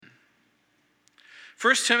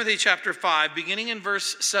1 Timothy chapter 5, beginning in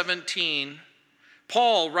verse 17,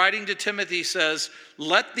 Paul, writing to Timothy, says,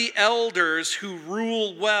 "Let the elders who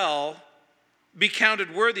rule well be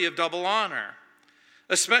counted worthy of double honor,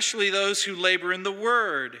 especially those who labor in the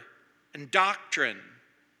word and doctrine.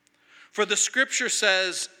 For the scripture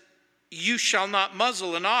says, 'You shall not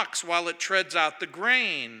muzzle an ox while it treads out the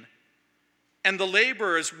grain,' and the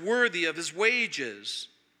laborer is worthy of his wages.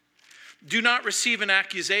 Do not receive an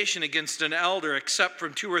accusation against an elder except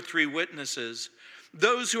from 2 or 3 witnesses.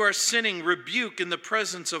 Those who are sinning rebuke in the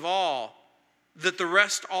presence of all, that the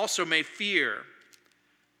rest also may fear.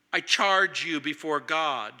 I charge you before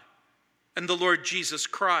God and the Lord Jesus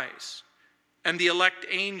Christ and the elect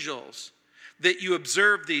angels that you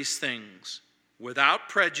observe these things without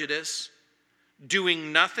prejudice,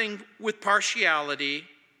 doing nothing with partiality.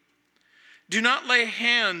 Do not lay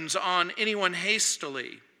hands on anyone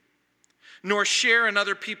hastily, nor share in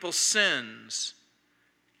other people's sins.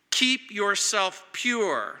 Keep yourself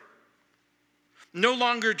pure. No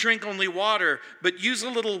longer drink only water, but use a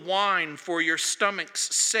little wine for your stomach's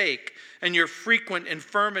sake and your frequent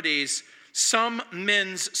infirmities. Some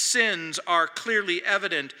men's sins are clearly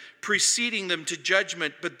evident, preceding them to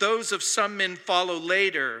judgment, but those of some men follow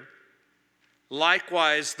later.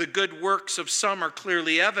 Likewise, the good works of some are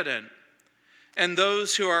clearly evident, and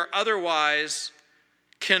those who are otherwise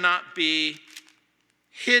cannot be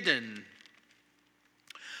hidden."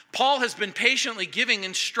 Paul has been patiently giving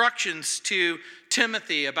instructions to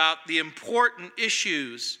Timothy about the important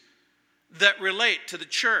issues that relate to the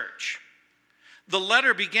church. The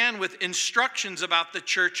letter began with instructions about the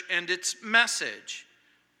church and its message.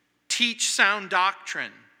 Teach sound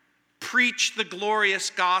doctrine. Preach the glorious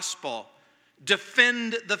gospel.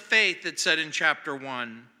 Defend the faith, it said in chapter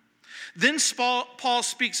 1. Then Paul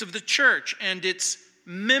speaks of the church and its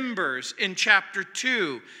members in chapter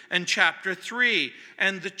 2 and chapter 3,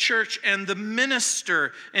 and the church and the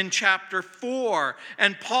minister in chapter 4.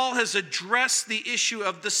 And Paul has addressed the issue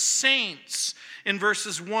of the saints in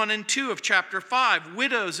verses 1 and 2 of chapter 5,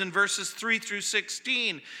 widows in verses 3 through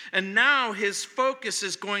 16. And now his focus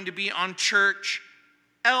is going to be on church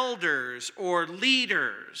elders or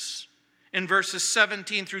leaders in verses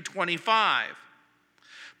 17 through 25.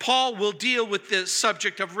 Paul will deal with the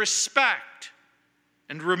subject of respect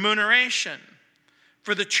and remuneration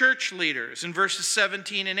for the church leaders in verses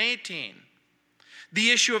 17 and 18.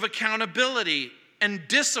 The issue of accountability and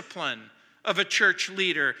discipline of a church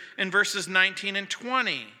leader in verses 19 and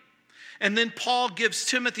 20. And then Paul gives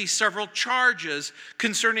Timothy several charges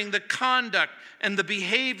concerning the conduct and the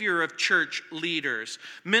behavior of church leaders.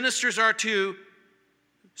 Ministers are to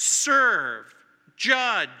serve,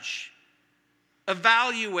 judge,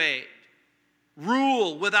 evaluate,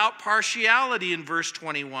 rule without partiality in verse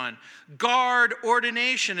 21. Guard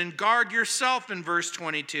ordination and guard yourself in verse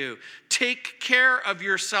 22. Take care of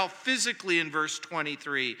yourself physically in verse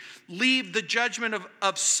 23. Leave the judgment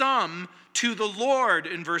of some to the Lord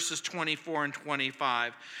in verses 24 and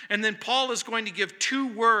 25. And then Paul is going to give 2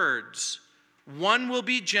 words. One will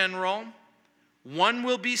be general, one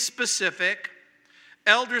will be specific.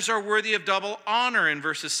 Elders are worthy of double honor in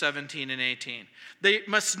verses 17 and 18. They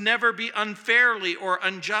must never be unfairly or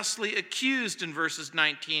unjustly accused in verses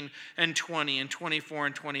 19 and 20 and 24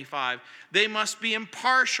 and 25. They must be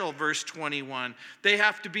impartial, verse 21. They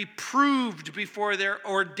have to be proved before they're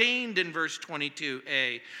ordained in verse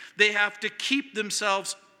 22a. They have to keep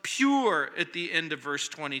themselves pure at the end of verse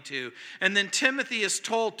 22. And then Timothy is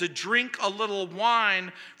told to drink a little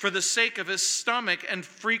wine for the sake of his stomach and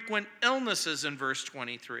frequent illnesses in verse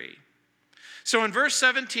 23. So in verse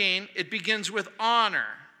 17, it begins with honor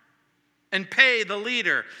and pay the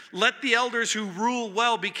leader. Let the elders who rule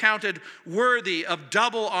well be counted worthy of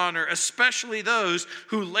double honor, especially those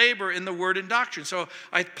who labor in the word and doctrine. So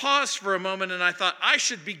I paused for a moment and I thought I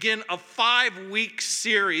should begin a 5-week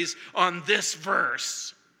series on this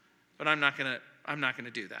verse. But I'm not going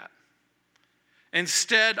to do that.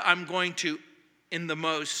 Instead, I'm going to, in the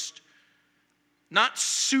most, not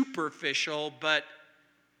superficial, but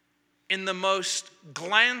in the most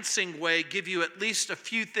glancing way, give you at least a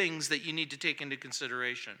few things that you need to take into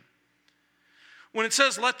consideration. When it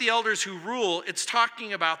says, let the elders who rule, it's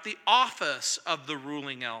talking about the office of the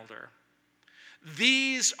ruling elder.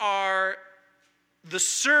 These are the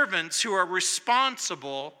servants who are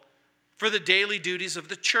responsible for the daily duties of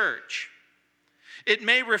the church. It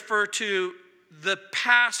may refer to the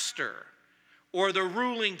pastor or the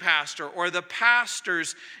ruling pastor, or the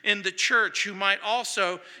pastors in the church, who might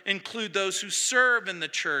also include those who serve in the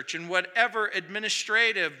church in whatever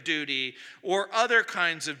administrative duty or other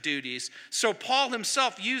kinds of duties. So Paul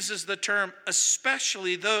himself uses the term,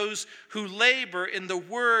 especially those who labor in the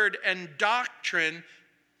word and doctrine,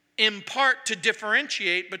 in part to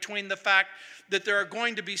differentiate between the fact that there are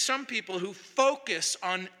going to be some people who focus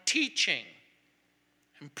on teaching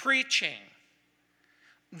and preaching.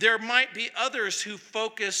 There might be others who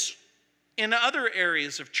focus in other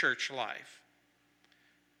areas of church life.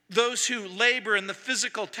 Those who labor in the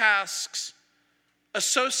physical tasks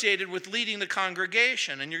associated with leading the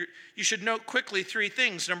congregation. And you should note quickly three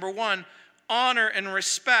things. Number one, honor and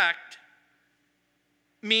respect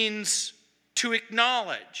means to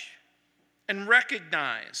acknowledge and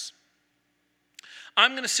recognize.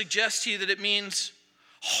 I'm going to suggest to you that it means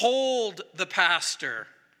hold the pastor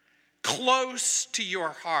close to your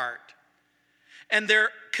heart and their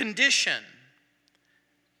condition.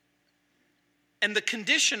 And the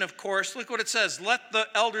condition, of course, look what it says, let the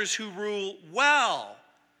elders who rule well.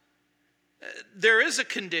 There is a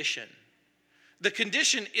condition. The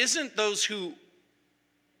condition isn't those who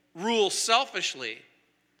rule selfishly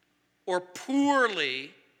or poorly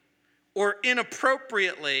or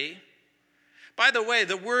inappropriately. By the way,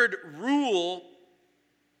 the word rule,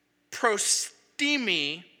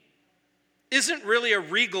 prostemi, isn't really a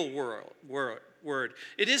regal word.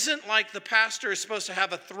 It isn't like the pastor is supposed to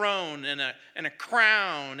have a throne and a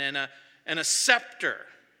crown and a scepter.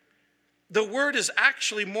 The word is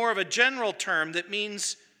actually more of a general term that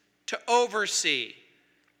means to oversee,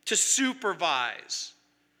 to supervise,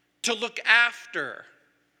 to look after.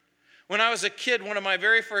 When I was a kid, one of my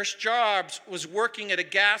very first jobs was working at a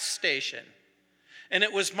gas station. And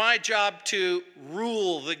it was my job to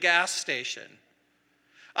rule the gas station.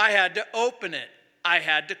 I had to open it. I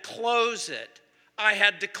had to close it. I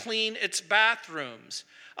had to clean its bathrooms.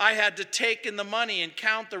 I had to take in the money and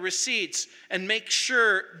count the receipts and make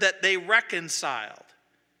sure that they reconciled.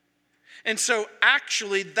 And so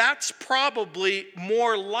actually that's probably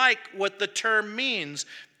more like what the term means.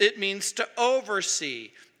 It means to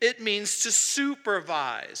oversee. It means to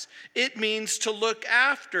supervise. It means to look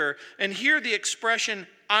after. And here the expression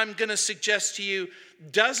I'm going to suggest to you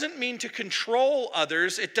doesn't mean to control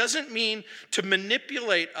others. It doesn't mean to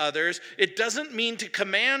manipulate others. It doesn't mean to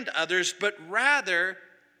command others, but rather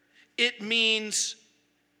it means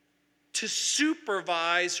to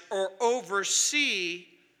supervise or oversee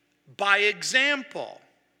by example.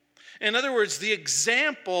 In other words, the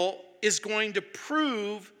example is going to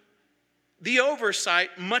prove the oversight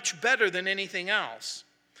much better than anything else.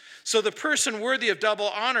 So the person worthy of double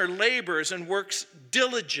honor labors and works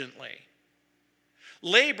diligently.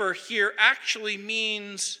 Labor here actually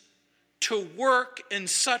means to work in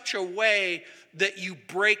such a way that you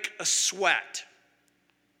break a sweat.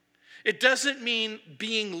 It doesn't mean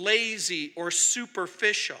being lazy or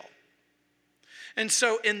superficial. And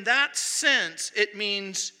so in that sense, it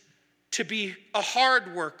means to be a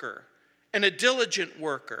hard worker and a diligent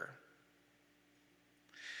worker.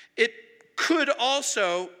 It could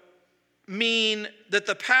also mean that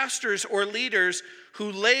the pastors or leaders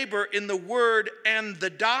who labor in the word and the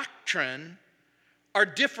doctrine are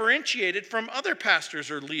differentiated from other pastors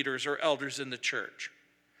or leaders or elders in the church.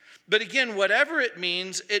 But again, whatever it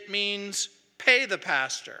means pay the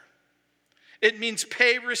pastor. It means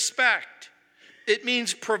pay respect. It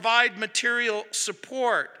means provide material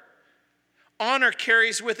support. Honor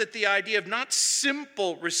carries with it the idea of not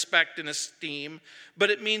simple respect and esteem,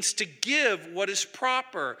 but it means to give what is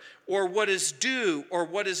proper or what is due or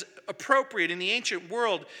what is appropriate. In the ancient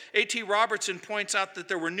world, A.T. Robertson points out that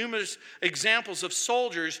there were numerous examples of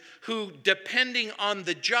soldiers who, depending on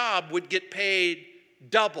the job, would get paid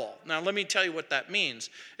double. Now, let me tell you what that means.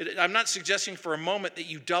 I'm not suggesting for a moment that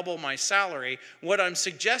you double my salary. What I'm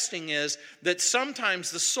suggesting is that sometimes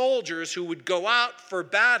the soldiers who would go out for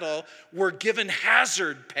battle were given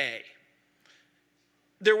hazard pay.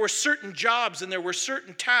 There were certain jobs and there were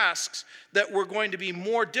certain tasks that were going to be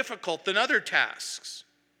more difficult than other tasks.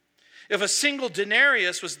 If a single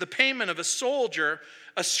denarius was the payment of a soldier,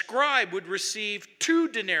 a scribe would receive 2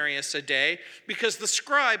 denarius a day because the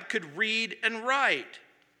scribe could read and write.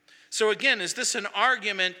 So again, is this an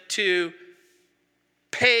argument to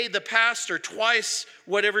pay the pastor twice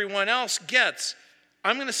what everyone else gets?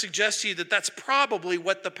 I'm going to suggest to you that that's probably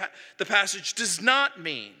what the passage does not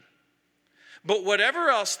mean. But whatever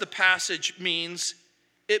else the passage means,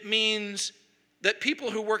 it means that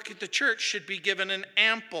people who work at the church should be given an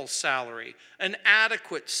ample salary, an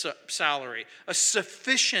adequate salary, a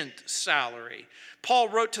sufficient salary. Paul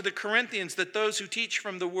wrote to the Corinthians that those who teach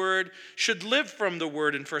from the word should live from the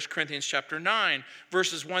word in 1 Corinthians chapter 9,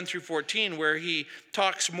 verses 1 through 14, where he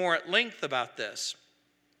talks more at length about this.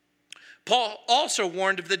 Paul also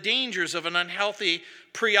warned of the dangers of an unhealthy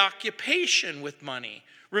preoccupation with money.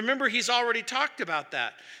 Remember, he's already talked about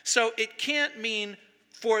that. So it can't mean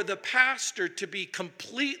for the pastor to be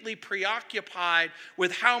completely preoccupied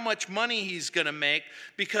with how much money he's going to make,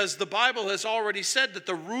 because the Bible has already said that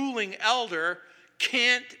the ruling elder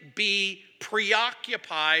can't be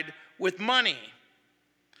preoccupied with money.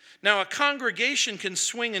 Now, a congregation can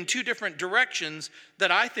swing in two different directions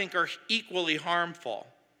that I think are equally harmful.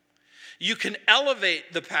 You can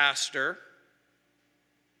elevate the pastor,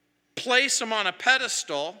 place him on a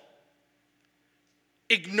pedestal,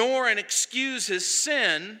 ignore and excuse his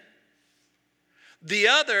sin. The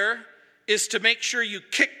other is to make sure you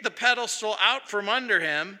kick the pedestal out from under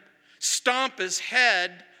him, stomp his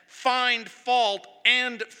head, find fault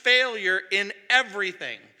and failure in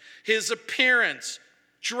everything. His appearance,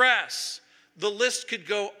 dress, the list could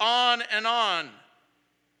go on and on.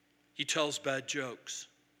 He tells bad jokes.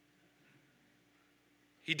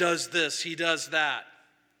 He does this, he does that.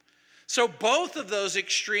 So both of those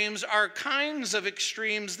extremes are kinds of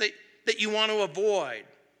extremes that you want to avoid.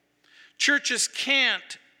 Churches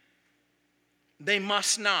can't, they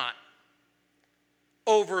must not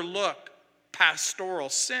overlook pastoral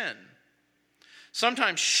sin.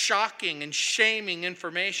 Sometimes shocking and shaming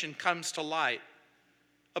information comes to light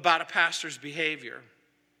about a pastor's behavior.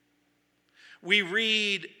 We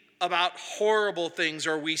read about horrible things,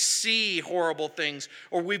 or we see horrible things,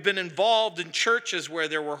 or we've been involved in churches where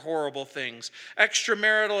there were horrible things.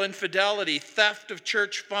 Extramarital infidelity, theft of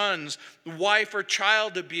church funds, wife or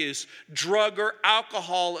child abuse, drug or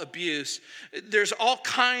alcohol abuse. There's all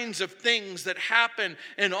kinds of things that happen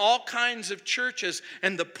in all kinds of churches,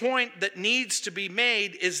 and the point that needs to be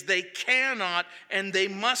made is they cannot and they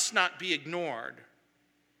must not be ignored.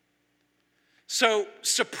 So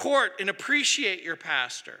support and appreciate your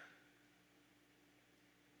pastor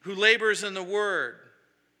who labors in the word.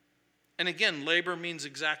 And again, labor means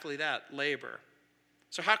exactly that, labor.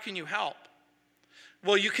 So how can you help?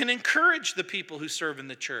 Well, you can encourage the people who serve in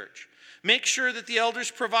the church. Make sure that the elders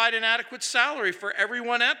provide an adequate salary for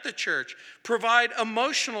everyone at the church. Provide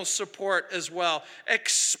emotional support as well.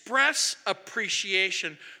 Express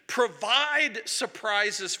appreciation. Provide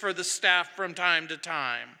surprises for the staff from time to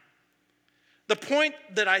time. The point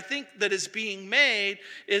that I think that is being made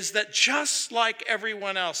is that just like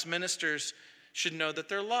everyone else, ministers should know that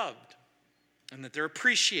they're loved and that they're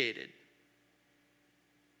appreciated.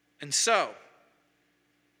 And so,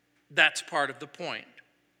 that's part of the point.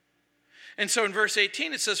 And so in verse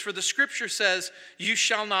 18 it says, "For the scripture says, you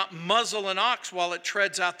shall not muzzle an ox while it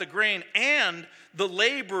treads out the grain, and the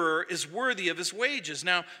laborer is worthy of his wages."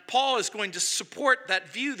 Now, Paul is going to support that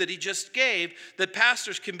view that he just gave, that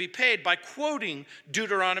pastors can be paid, by quoting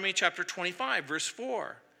Deuteronomy chapter 25, verse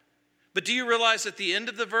 4. But do you realize at the end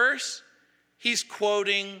of the verse, he's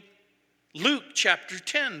quoting Luke chapter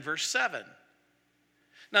 10, verse 7.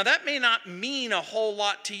 Now, that may not mean a whole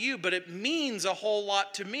lot to you, but it means a whole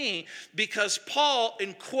lot to me, because Paul,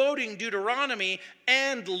 in quoting Deuteronomy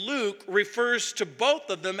and Luke, refers to both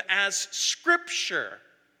of them as scripture,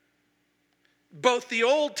 both the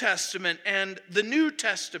Old Testament and the New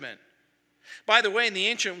Testament. By the way, in the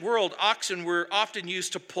ancient world, oxen were often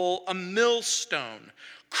used to pull a millstone,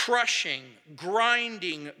 crushing,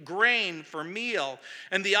 grinding grain for meal,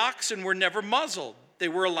 and the oxen were never muzzled. They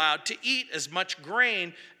were allowed to eat as much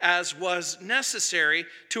grain as was necessary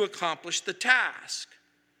to accomplish the task.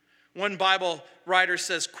 One Bible writer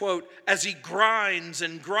says, quote, "As he grinds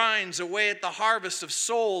and grinds away at the harvest of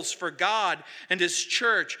souls for God and his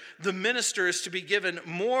church, the minister is to be given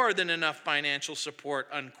more than enough financial support,"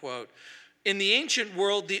 unquote. In the ancient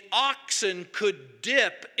world, the oxen could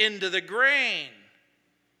dip into the grain.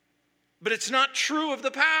 But it's not true of the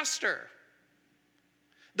pastor.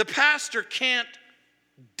 The pastor can't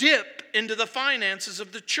dip into the finances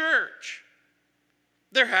of the church.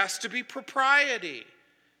 There has to be propriety.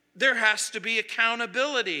 There has to be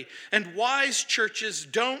accountability. And wise churches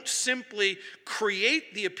don't simply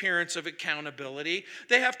create the appearance of accountability.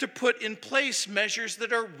 They have to put in place measures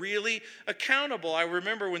that are really accountable. I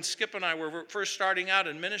remember when Skip and I were first starting out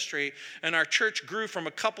in ministry, and our church grew from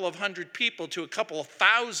a couple of hundred people to a couple of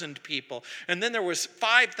thousand people. And then there was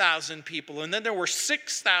 5,000 people. And then there were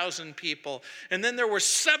 6,000 people. And then there were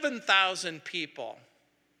 7,000 people.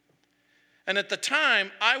 And at the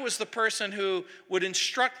time, I was the person who would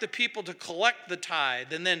instruct the people to collect the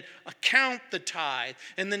tithe and then account the tithe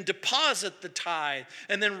and then deposit the tithe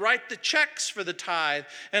and then write the checks for the tithe.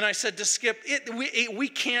 And I said to Skip, we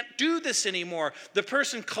can't do this anymore. The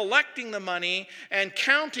person collecting the money and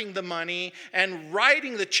counting the money and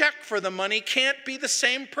writing the check for the money can't be the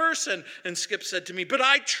same person. And Skip said to me, but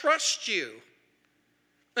I trust you.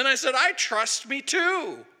 And I said, I trust me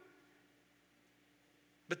too.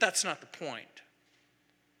 But that's not the point.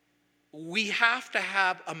 We have to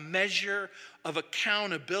have a measure of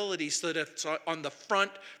accountability so that it's on the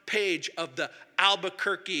front page of the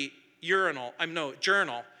Albuquerque journal.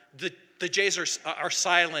 The J's are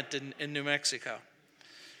silent in New Mexico.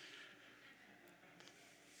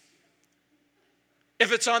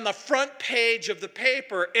 If it's on the front page of the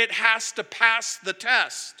paper, it has to pass the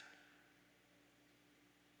test.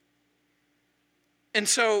 And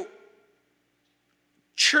so,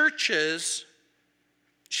 churches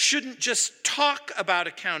shouldn't just talk about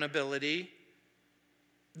accountability.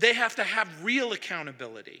 They have to have real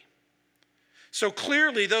accountability. So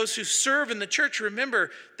clearly, those who serve in the church,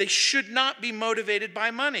 remember, they should not be motivated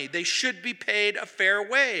by money. They should be paid a fair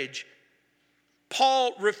wage.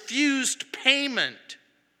 Paul refused payment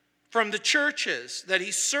from the churches that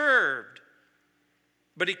he served,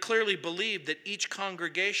 but he clearly believed that each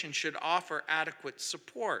congregation should offer adequate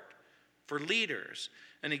support for leaders.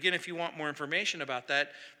 And again, if you want more information about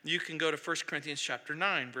that, you can go to 1 Corinthians chapter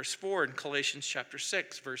 9, verse 4, and Galatians chapter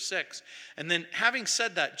 6, verse 6. And then having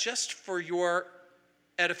said that, just for your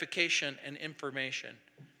edification and information,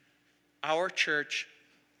 our church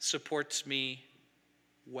supports me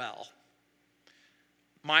well.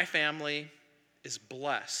 My family is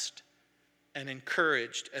blessed and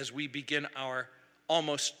encouraged as we begin our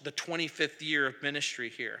almost the 25th year of ministry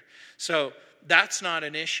here. So that's not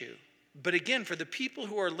an issue. But again, for the people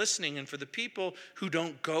who are listening and for the people who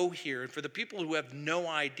don't go here and for the people who have no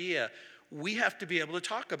idea, we have to be able to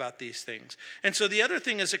talk about these things. And so the other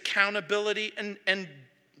thing is accountability and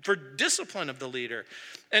for discipline of the leader.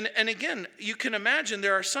 And again, you can imagine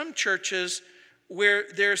there are some churches where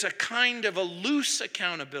there's a kind of a loose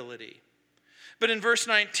accountability. But in verse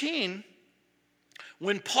 19,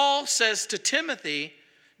 when Paul says to Timothy,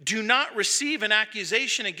 do not receive an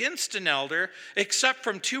accusation against an elder except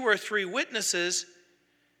from 2 or 3 witnesses,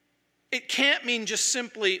 it can't mean just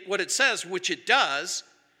simply what it says, which it does,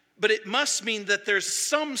 but it must mean that there's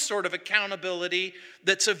some sort of accountability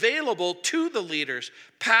that's available to the leaders.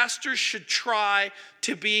 Pastors should try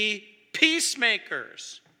to be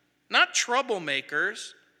peacemakers, not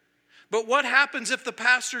troublemakers. But what happens if the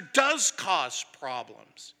pastor does cause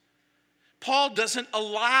problems? Paul doesn't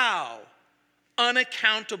allow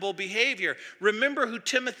unaccountable behavior. Remember who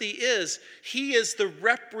Timothy is. He is the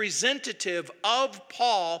representative of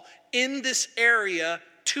Paul in this area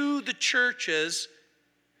to the churches.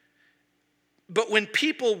 But when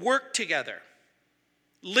people work together,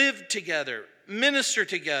 live together, minister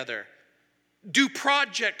together, do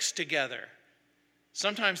projects together,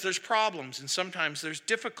 sometimes there's problems and sometimes there's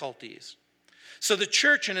difficulties. So the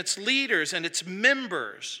church and its leaders and its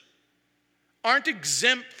members aren't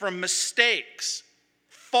exempt from mistakes,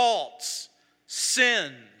 faults,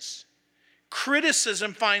 sins.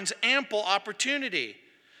 Criticism finds ample opportunity,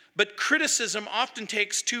 but criticism often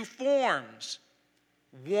takes 2 forms: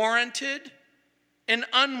 warranted and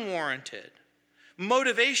unwarranted.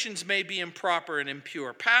 Motivations may be improper and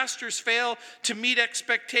impure. Pastors fail to meet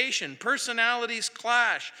expectation. Personalities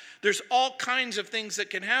clash. There's all kinds of things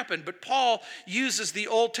that can happen. But Paul uses the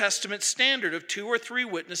Old Testament standard of 2 or 3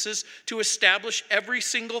 witnesses to establish every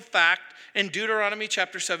single fact in Deuteronomy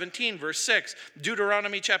chapter 17, verse 6,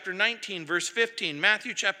 Deuteronomy chapter 19, verse 15,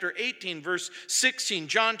 Matthew chapter 18, verse 16,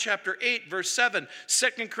 John chapter 8, verse 7,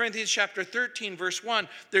 2 Corinthians chapter 13, verse 1.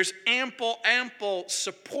 There's ample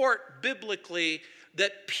support biblically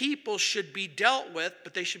that people should be dealt with,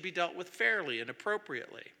 but they should be dealt with fairly and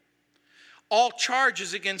appropriately. All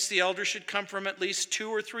charges against the elder should come from at least 2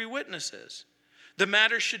 or 3 witnesses. The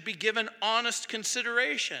matter should be given honest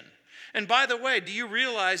consideration. And by the way, do you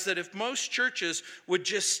realize that if most churches would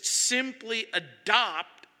just simply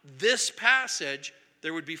adopt this passage,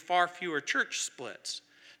 there would be far fewer church splits?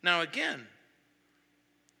 Now again,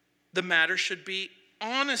 the matter should be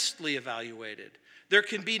honestly evaluated. There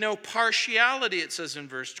can be no partiality, it says in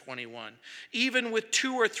verse 21. Even with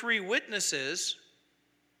 2 or 3 witnesses,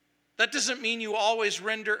 that doesn't mean you always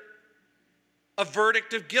render a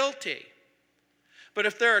verdict of guilty. But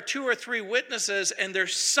if there are 2 or 3 witnesses and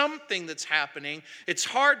there's something that's happening, it's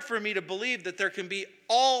hard for me to believe that there can be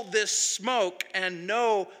all this smoke and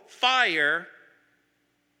no fire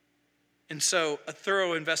And so a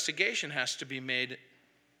thorough investigation has to be made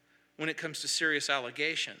when it comes to serious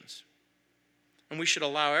allegations. And we should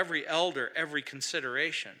allow every elder every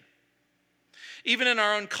consideration. Even in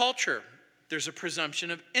our own culture, there's a presumption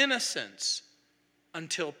of innocence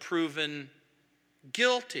until proven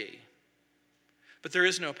guilty. But there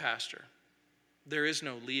is no pastor, there is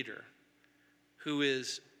no leader who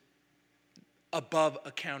is above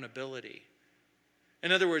accountability.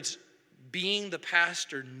 In other words, being the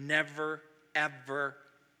pastor never, ever,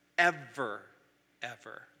 ever,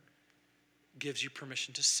 ever gives you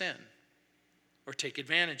permission to sin or take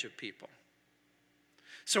advantage of people.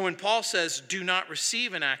 So when Paul says, do not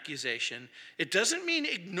receive an accusation, it doesn't mean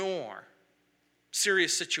ignore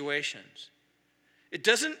serious situations. It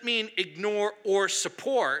doesn't mean ignore or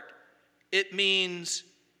support. It means,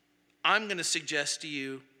 I'm going to suggest to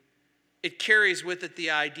you, it carries with it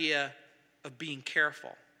the idea of being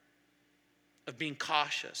careful, of being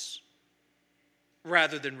cautious,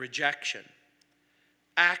 rather than rejection.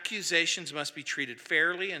 Accusations must be treated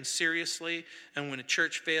fairly and seriously, and when a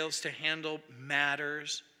church fails to handle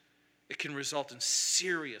matters, it can result in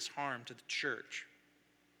serious harm to the church.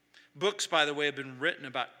 Books, by the way, have been written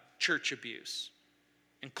about church abuse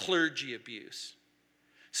and clergy abuse.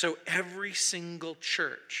 So every single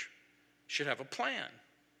church should have a plan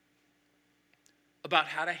about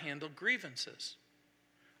how to handle grievances,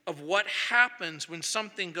 of what happens when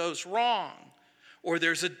something goes wrong or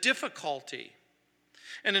there's a difficulty.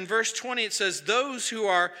 And in verse 20 it says, those who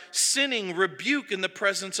are sinning rebuke in the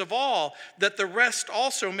presence of all, that the rest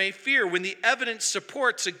also may fear. When the evidence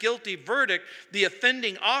supports a guilty verdict, the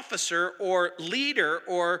offending officer or leader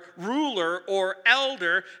or ruler or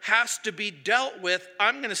elder has to be dealt with,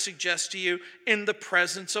 I'm going to suggest to you, in the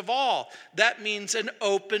presence of all. That means an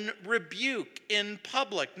open rebuke in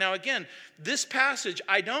public. Now again, this passage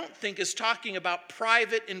I don't think is talking about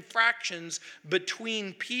private infractions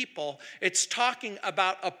between people. It's talking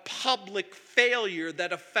about a public failure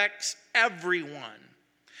that affects everyone.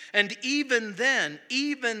 And even then,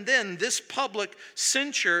 this public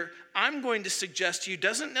censure, I'm going to suggest to you,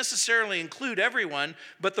 doesn't necessarily include everyone,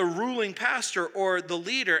 but the ruling pastor or the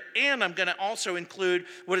leader. And I'm going to also include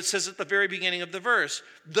what it says at the very beginning of the verse,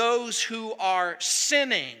 those who are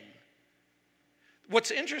sinning.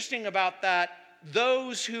 What's interesting about that,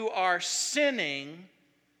 those who are sinning,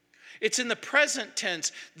 it's in the present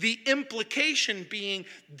tense. The implication being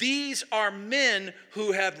these are men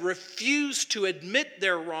who have refused to admit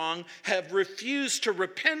they're wrong, have refused to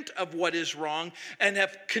repent of what is wrong, and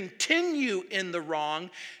have continued in the wrong.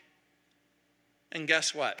 And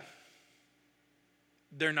guess what?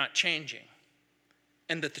 They're not changing.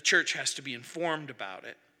 And that the church has to be informed about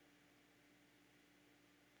it.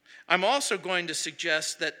 I'm also going to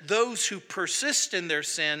suggest that those who persist in their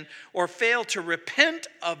sin or fail to repent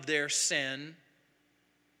of their sin,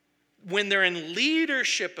 when they're in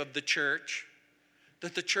leadership of the church,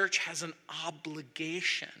 that the church has an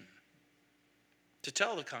obligation to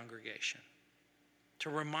tell the congregation, to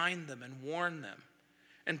remind them and warn them.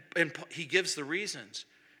 And he gives the reasons,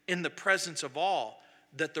 in the presence of all,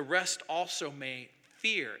 that the rest also may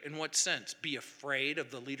fear. In what sense? Be afraid of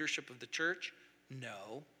the leadership of the church?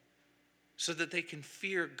 No. So that they can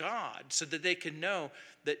fear God, so that they can know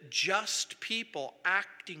that just people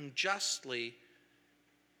acting justly,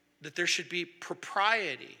 that there should be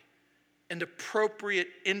propriety and appropriate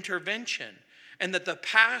intervention, and that the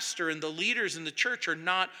pastor and the leaders in the church are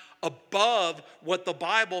not above what the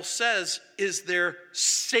Bible says is their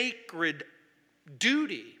sacred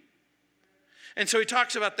duty. And so he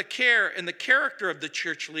talks about the care and the character of the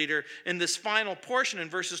church leader in this final portion in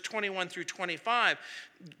verses 21 through 25.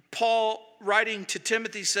 Paul, writing to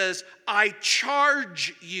Timothy, says, I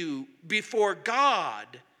charge you before God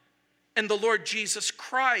and the Lord Jesus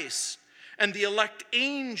Christ and the elect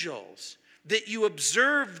angels, that you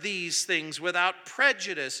observe these things without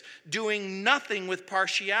prejudice, doing nothing with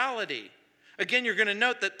partiality. Again, you're going to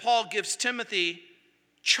note that Paul gives Timothy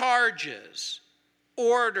charges,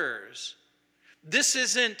 orders. This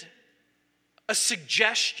isn't a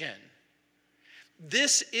suggestion.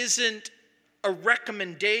 This isn't a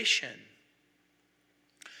recommendation.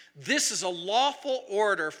 This is a lawful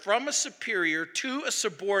order from a superior to a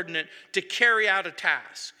subordinate to carry out a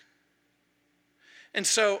task. And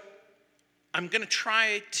so I'm going to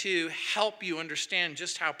try to help you understand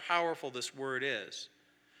just how powerful this word is.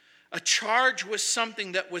 A charge was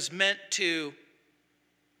something that was meant to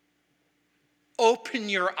open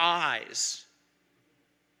your eyes,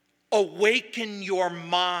 awaken your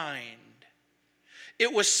mind.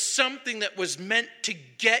 It was something that was meant to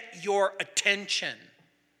get your attention.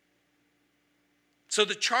 So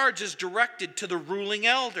the charge is directed to the ruling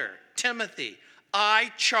elder, Timothy.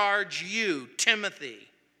 I charge you, Timothy,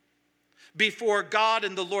 before God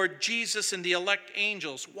and the Lord Jesus and the elect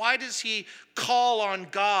angels. Why does he call on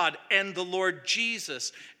God and the Lord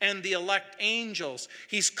Jesus and the elect angels?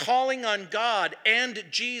 He's calling on God and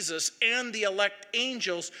Jesus and the elect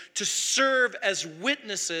angels to serve as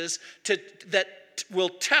witnesses that will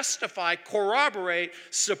testify, corroborate,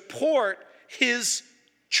 support his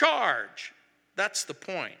charge. That's the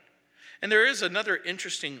point. And there is another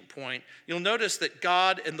interesting point. You'll notice that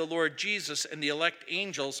God and the Lord Jesus and the elect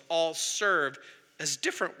angels all serve as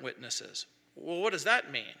different witnesses. Well, what does that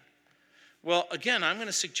mean? Well, again, I'm going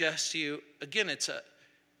to suggest to you, again, it's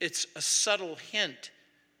a subtle hint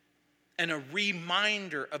and a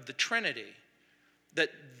reminder of the Trinity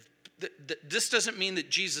that this doesn't mean that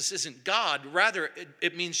Jesus isn't God. Rather,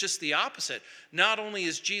 it means just the opposite. Not only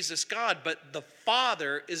is Jesus God, but the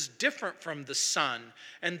Father is different from the Son,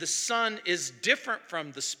 and the Son is different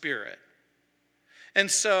from the Spirit. And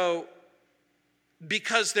so,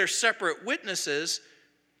 because they're separate witnesses,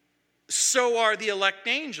 so are the elect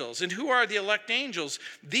angels. And who are the elect angels?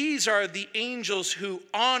 These are the angels who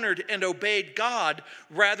honored and obeyed God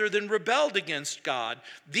rather than rebelled against God.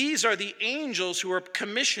 These are the angels who are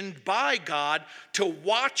commissioned by God to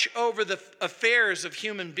watch over the affairs of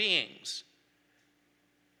human beings.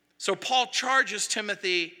 So Paul charges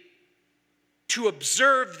Timothy to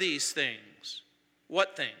observe these things.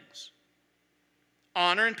 What things?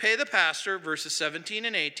 Honor and pay the pastor, verses 17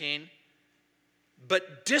 and 18.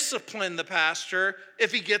 But discipline the pastor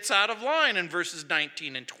if he gets out of line in verses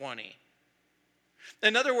 19 and 20.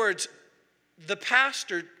 In other words, the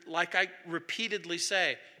pastor, like I repeatedly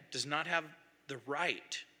say, does not have the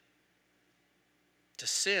right to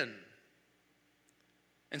sin.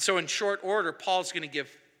 And so in short order, Paul's going to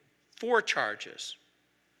give 4 charges.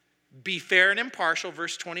 Be fair and impartial,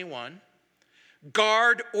 verse 21.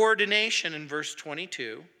 Guard ordination in verse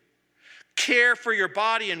 22. Care for your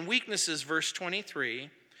body and weaknesses, verse 23.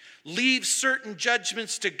 Leave certain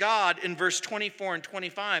judgments to God in verse 24 and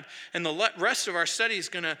 25. And the rest of our study is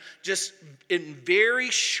going to just, in very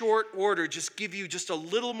short order, just give you just a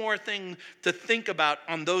little more thing to think about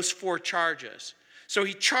on those 4 charges. So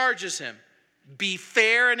he charges him, be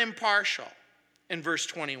fair and impartial in verse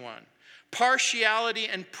 21. Partiality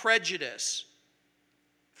and prejudice,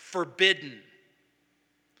 forbidden.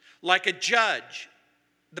 Like a judge,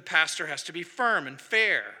 the pastor has to be firm and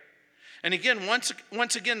fair. And again,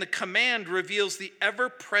 once again, the command reveals the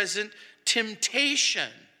ever-present temptation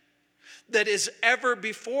that is ever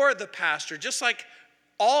before the pastor. Just like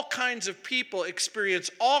all kinds of people experience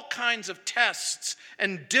all kinds of tests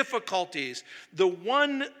and difficulties, the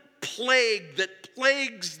one plague that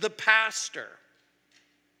plagues the pastor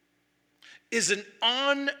is an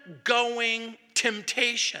ongoing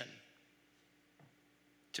temptation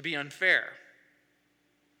to be unfair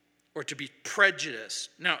or to be prejudiced.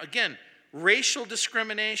 Now, again, racial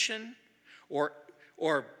discrimination or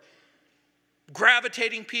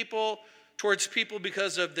gravitating people towards people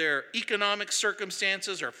because of their economic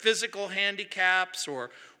circumstances or physical handicaps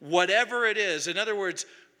or whatever it is. In other words,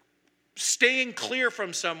 staying clear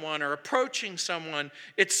from someone or approaching someone,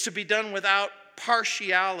 it's to be done without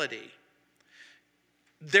partiality.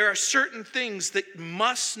 There are certain things that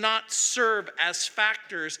must not serve as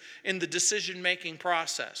factors in the decision-making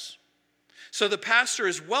process. So the pastor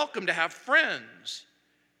is welcome to have friends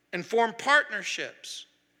and form partnerships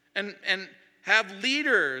and have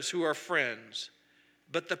leaders who are friends.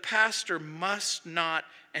 But the pastor must not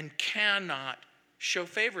and cannot show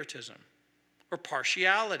favoritism or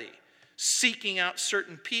partiality, seeking out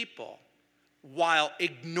certain people while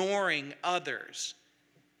ignoring others.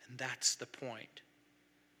 And that's the point.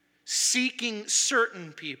 Seeking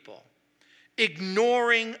certain people,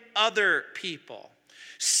 ignoring other people,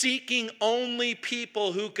 seeking only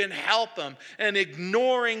people who can help them, and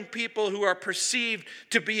ignoring people who are perceived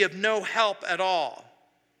to be of no help at all.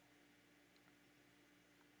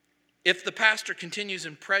 If the pastor continues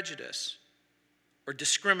in prejudice or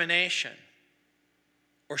discrimination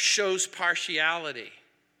or shows partiality,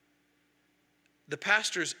 the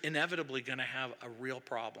pastor's inevitably going to have a real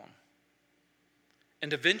problem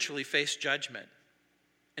and eventually face judgment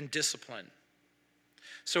and discipline.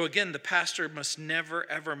 So again, the pastor must never,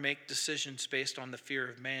 ever make decisions based on the fear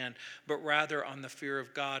of man, but rather on the fear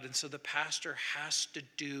of God. And so the pastor has to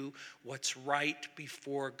do what's right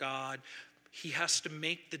before God. He has to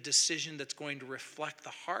make the decision that's going to reflect the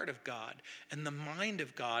heart of God and the mind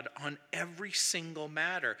of God on every single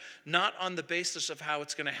matter, not on the basis of how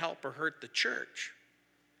it's going to help or hurt the church.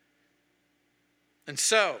 And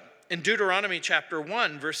so, in Deuteronomy chapter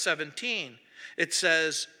 1, verse 17, It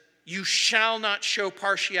says, you shall not show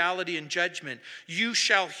partiality in judgment. You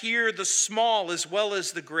shall hear the small as well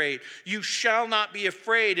as the great. You shall not be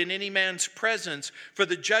afraid in any man's presence, for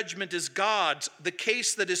the judgment is God's. The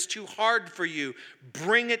case that is too hard for you,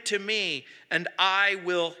 bring it to me, and I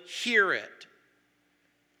will hear it.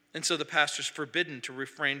 And so the pastor's forbidden to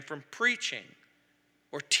refrain from preaching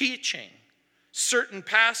or teaching certain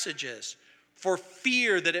passages for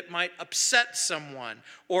fear that it might upset someone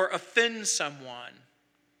or offend someone.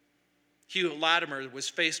 Hugh Latimer was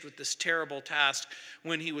faced with this terrible task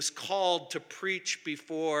when he was called to preach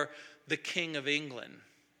before the King of England.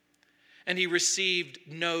 And he received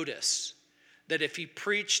notice that if he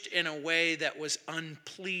preached in a way that was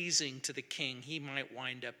unpleasing to the king, he might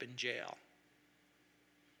wind up in jail.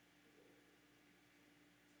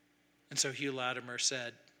 And so Hugh Latimer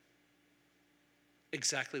said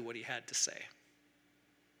exactly what he had to say.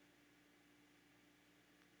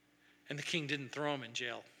 And the king didn't throw him in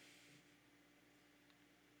jail.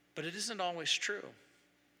 But it isn't always true.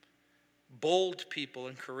 Bold people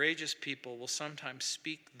and courageous people will sometimes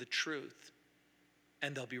speak the truth,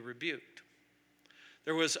 and they'll be rebuked.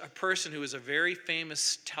 There was a person who was a very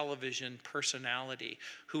famous television personality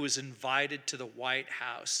who was invited to the White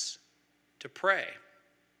House to pray.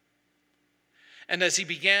 And as he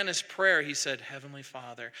began his prayer, he said, Heavenly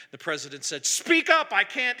Father. The president said, speak up, I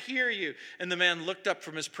can't hear you. And the man looked up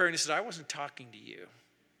from his prayer and he said, I wasn't talking to you.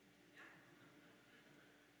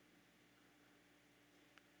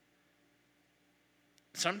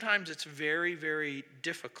 Sometimes it's very, very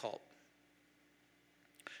difficult.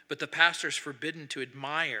 But the pastor's forbidden to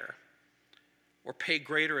admire or pay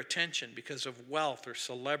greater attention because of wealth or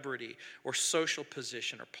celebrity or social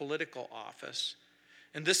position or political office.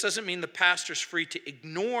 And this doesn't mean the pastor's free to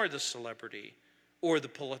ignore the celebrity or the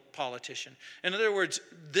politician. In other words,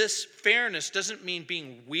 this fairness doesn't mean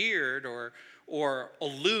being weird or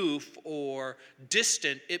aloof or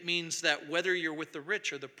distant. It means that whether you're with the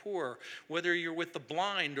rich or the poor, whether you're with the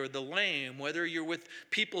blind or the lame, whether you're with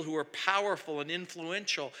people who are powerful and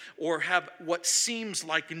influential or have what seems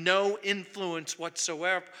like no influence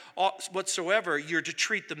whatsoever, you're to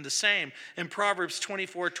treat them the same. In Proverbs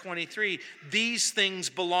 24:23, these things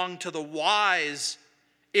belong to the wise.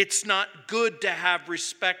 It's not good to have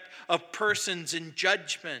respect of persons in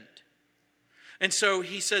judgment. And so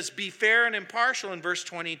he says, be fair and impartial in verse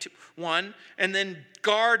 21, and then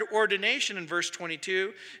guard ordination in verse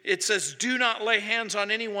 22. It says, do not lay hands on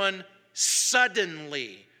anyone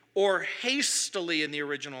suddenly or hastily in the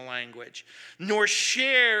original language, nor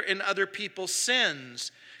share in other people's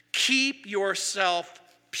sins. Keep yourself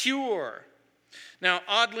pure. Now,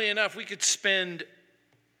 oddly enough, we could spend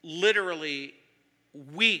literally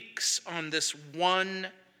weeks on this one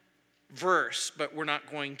verse, but we're not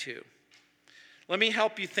going to. Let me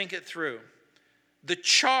help you think it through. The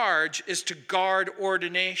charge is to guard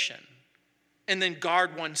ordination and then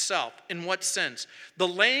guard oneself. In what sense? The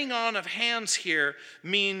laying on of hands here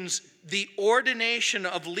means the ordination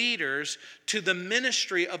of leaders to the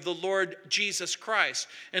ministry of the Lord Jesus Christ.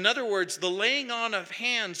 In other words, the laying on of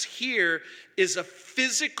hands here is a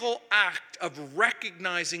physical act of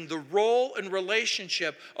recognizing the role and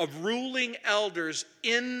relationship of ruling elders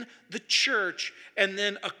in the church and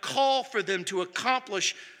then a call for them to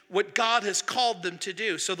accomplish what God has called them to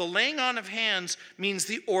do. So the laying on of hands means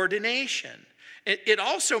the ordination. It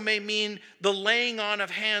also may mean the laying on of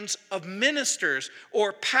hands of ministers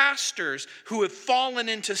or pastors who have fallen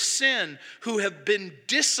into sin, who have been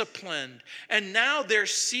disciplined, and now they're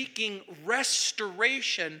seeking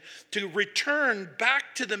restoration to return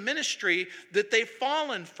back to the ministry that they've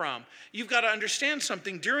fallen from. You've got to understand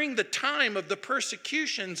something. During the time of the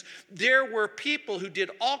persecutions, there were people who did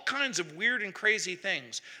all kinds of weird and crazy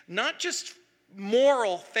things, not just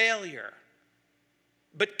moral failure,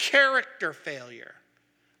 but character failure,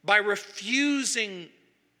 by refusing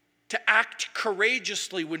to act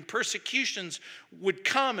courageously when persecutions would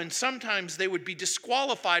come, and sometimes they would be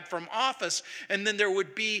disqualified from office, and then there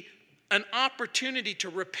would be an opportunity to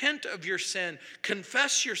repent of your sin,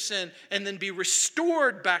 confess your sin, and then be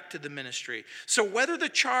restored back to the ministry. So whether the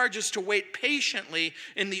charge is to wait patiently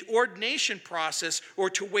in the ordination process or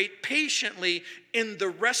to wait patiently in the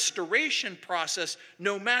restoration process,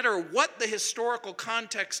 no matter what the historical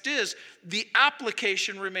context is, the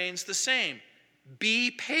application remains the same.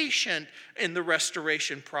 Be patient in the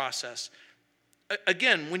restoration process.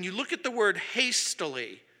 Again, when you look at the word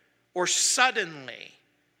hastily or suddenly,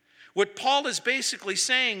 what Paul is basically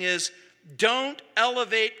saying is, don't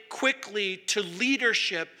elevate quickly to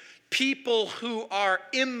leadership people who are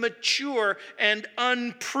immature and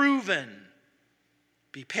unproven.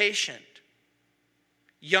 Be patient.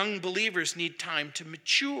 Young believers need time to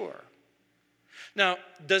mature. Now,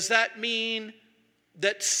 does that mean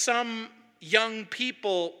that some young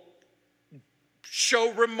people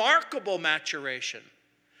show remarkable maturation?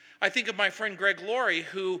 I think of my friend Greg Laurie,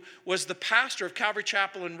 who was the pastor of Calvary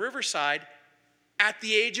Chapel in Riverside at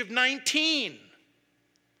the age of 19.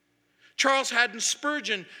 Charles Haddon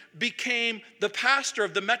Spurgeon became the pastor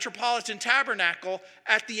of the Metropolitan Tabernacle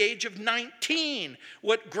at the age of 19.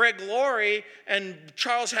 What Greg Laurie and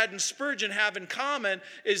Charles Haddon Spurgeon have in common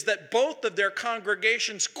is that both of their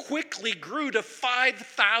congregations quickly grew to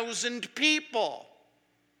 5,000 people.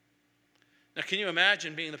 Now, can you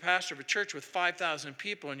imagine being the pastor of a church with 5,000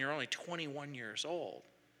 people and you're only 21 years old?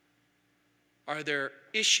 Are there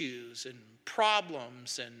issues and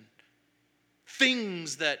problems and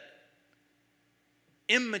things that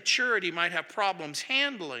immaturity might have problems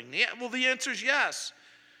handling? Yeah, well, the answer is yes.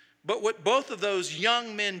 But what both of those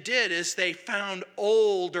young men did is they found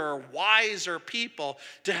older, wiser people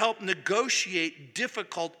to help negotiate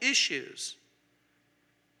difficult issues.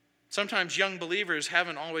 Sometimes young believers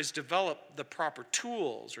haven't always developed the proper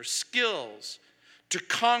tools or skills to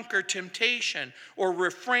conquer temptation or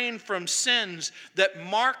refrain from sins that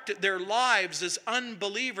marked their lives as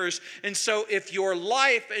unbelievers. And so if your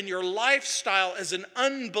life and your lifestyle as an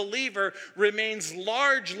unbeliever remains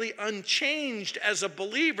largely unchanged as a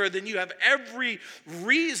believer, then you have every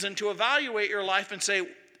reason to evaluate your life and say,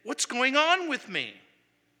 what's going on with me?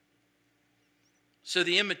 So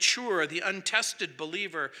the immature, the untested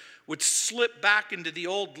believer would slip back into the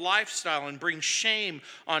old lifestyle and bring shame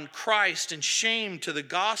on Christ and shame to the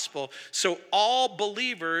gospel. So all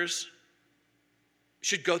believers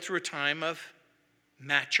should go through a time of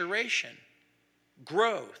maturation,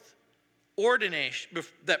 growth, ordination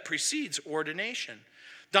that precedes ordination.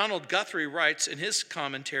 Donald Guthrie writes in his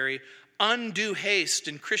commentary, undue haste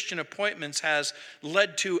in Christian appointments has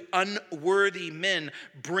led to unworthy men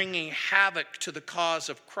bringing havoc to the cause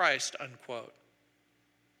of Christ, unquote.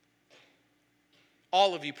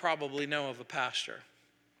 All of you probably know of a pastor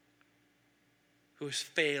who has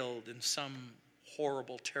failed in some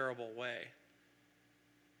horrible, terrible way.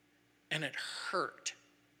 And it hurt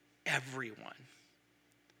everyone.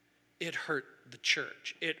 It hurt the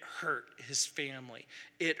church. It hurt his family.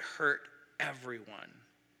 It hurt everyone.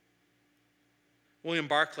 William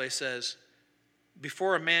Barclay says,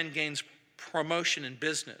 before a man gains promotion in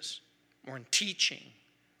business or in teaching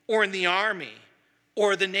or in the army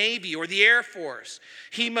or the Navy or the Air Force,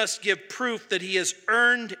 he must give proof that he has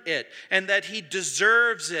earned it and that he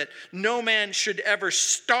deserves it. No man should ever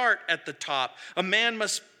start at the top. A man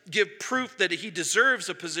must give proof that he deserves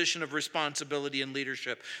a position of responsibility and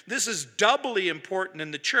leadership. This is doubly important in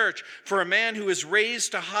the church for a man who is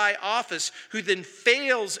raised to high office, who then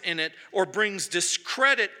fails in it or brings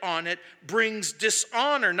discredit on it, brings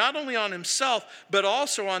dishonor not only on himself but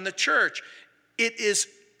also on the church. It's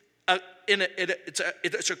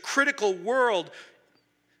a critical world.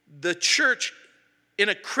 The church, in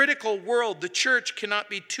a critical world, the church cannot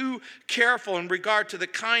be too careful in regard to the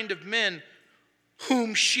kind of men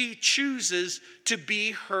whom she chooses to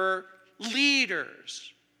be her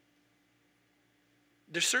leaders.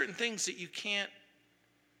 There's certain things that you can't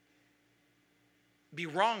be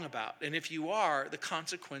wrong about. And if you are, the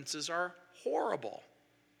consequences are horrible.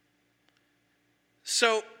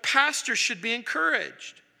 So pastors should be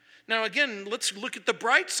encouraged. Now again, let's look at the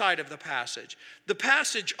bright side of the passage. The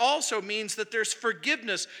passage also means that there's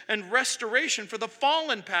forgiveness and restoration for the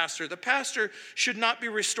fallen pastor. The pastor should not be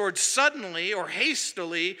restored suddenly or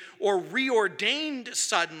hastily or reordained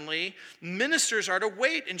suddenly. Ministers are to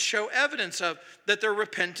wait and show evidence of that their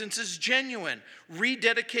repentance is genuine.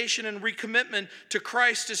 Rededication and recommitment to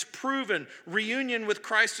Christ is proven. Reunion with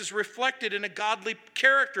Christ is reflected in a godly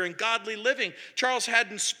character and godly living. Charles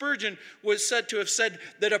Haddon Spurgeon was said to have said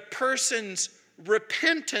that a person's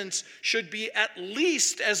repentance should be at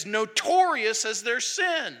least as notorious as their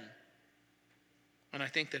sin. And I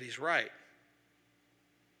think that he's right.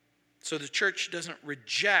 So the church doesn't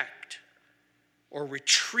reject or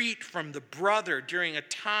retreat from the brother during a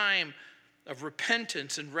time of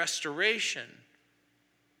repentance and restoration.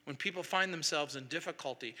 When people find themselves in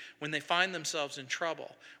difficulty, when they find themselves in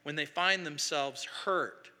trouble, when they find themselves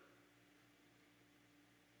hurt,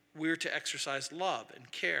 we're to exercise love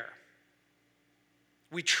and care.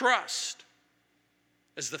 We trust,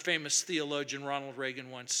 as the famous theologian Ronald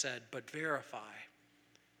Reagan once said, but verify.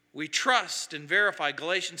 We trust and verify.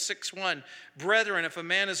 Galatians 6:1, brethren, if a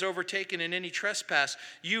man is overtaken in any trespass,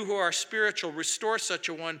 you who are spiritual, restore such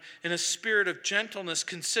a one in a spirit of gentleness,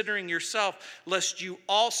 considering yourself, lest you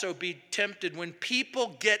also be tempted. When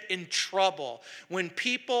people get in trouble, when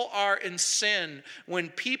people are in sin, when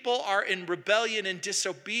people are in rebellion and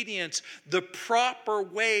disobedience, the proper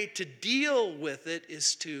way to deal with it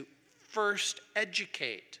is to first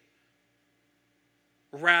educate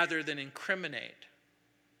rather than incriminate.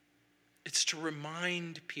 It's to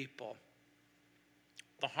remind people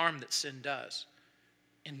the harm that sin does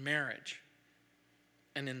in marriage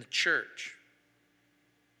and in the church.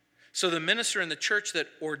 So the minister in the church that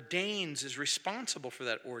ordains is responsible for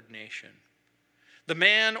that ordination. The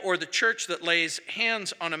man or the church that lays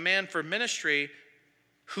hands on a man for ministry,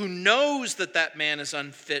 who knows that that man is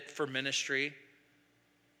unfit for ministry,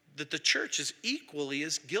 that the church is equally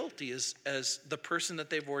as guilty as the person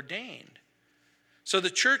that they've ordained. So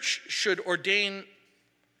the church should ordain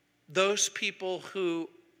those people who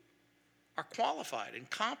are qualified and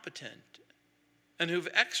competent and who've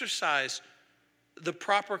exercised the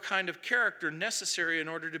proper kind of character necessary in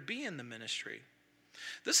order to be in the ministry.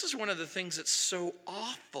 This is one of the things that's so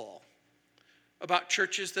awful about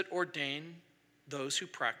churches that ordain those who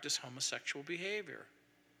practice homosexual behavior.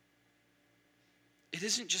 It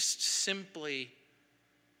isn't just simply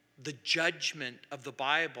the judgment of the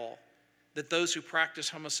Bible that those who practice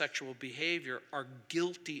homosexual behavior are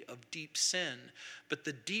guilty of deep sin. But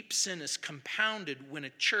the deep sin is compounded when a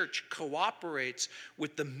church cooperates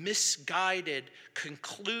with the misguided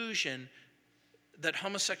conclusion that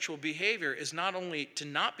homosexual behavior is not only to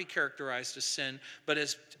not be characterized as sin, but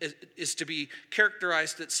is to be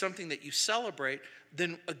characterized as something that you celebrate.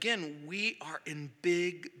 Then again, we are in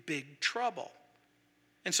big, big trouble.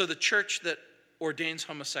 And so the church that ordains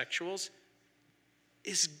homosexuals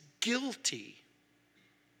is guilty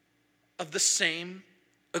of the same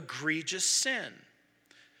egregious sin.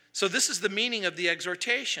 So this is the meaning of the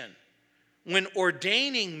exhortation. When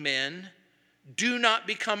ordaining men, do not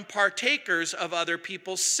become partakers of other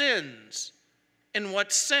people's sins. In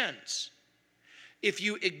what sense? If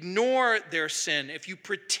you ignore their sin, if you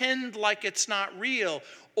pretend like it's not real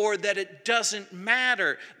or that it doesn't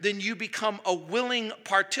matter, then you become a willing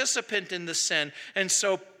participant in the sin. And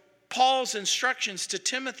so Paul's instructions to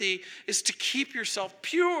Timothy is to keep yourself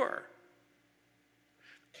pure.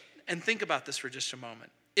 And think about this for just a moment.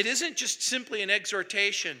 It isn't just simply an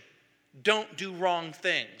exhortation, don't do wrong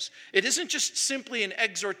things. It isn't just simply an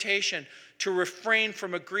exhortation to refrain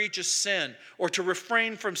from egregious sin or to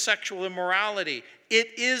refrain from sexual immorality.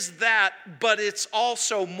 It is that, but it's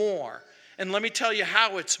also more. And let me tell you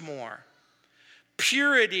how it's more.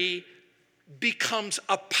 Purity becomes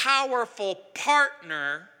a powerful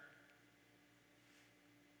partner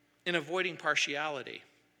in avoiding partiality.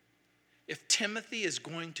 If Timothy is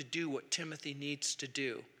going to do what Timothy needs to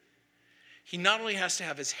do, he not only has to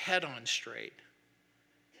have his head on straight,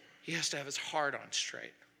 he has to have his heart on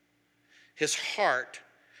straight. His heart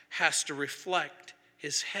has to reflect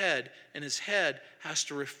his head, and his head has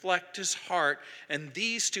to reflect his heart, and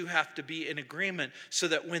these two have to be in agreement so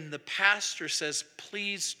that when the pastor says,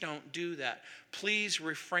 please don't do that, please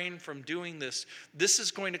refrain from doing this, this is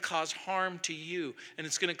going to cause harm to you, and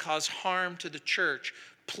it's going to cause harm to the church,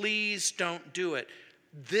 please don't do it.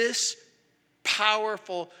 This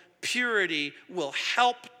powerful purity will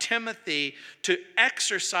help Timothy to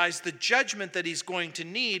exercise the judgment that he's going to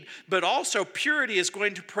need, but also purity is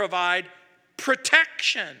going to provide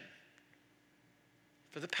protection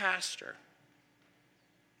for the pastor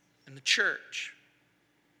and the church.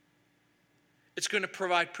 It's going to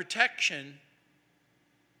provide protection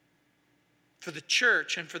for the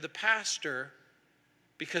church and for the pastor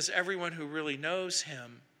because everyone who really knows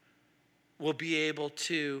him will be able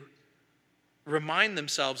to remind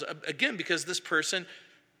themselves, again, because this person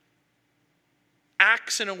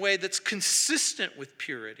acts in a way that's consistent with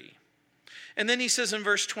purity. And then he says in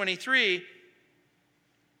verse 23,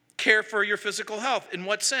 care for your physical health. In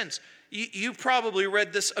what sense? You've probably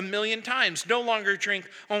read this a million times. No longer drink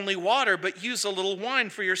only water, but use a little wine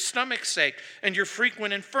for your stomach's sake and your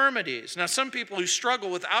frequent infirmities. Now, some people who struggle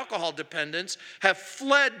with alcohol dependence have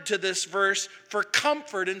fled to this verse for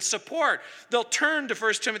comfort and support. They'll turn to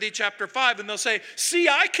 1 Timothy chapter 5 and they'll say, see,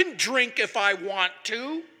 I can drink if I want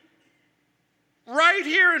to. Right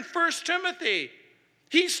here in 1 Timothy,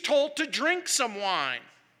 he's told to drink some wine.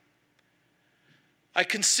 I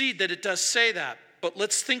concede that it does say that. But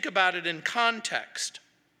let's think about it in context.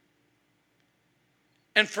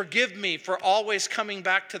 And forgive me for always coming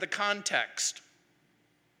back to the context.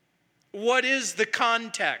 What is the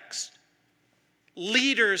context?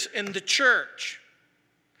 Leaders in the church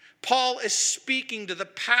Paul is speaking to the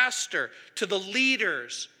pastor, to the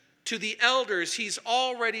leaders, to the elders. He's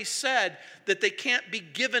already said that they can't be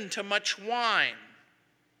given to much wine.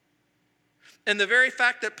 And the very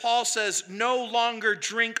fact that Paul says no longer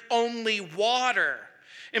drink only water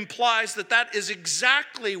implies that that is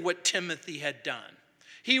exactly what Timothy had done.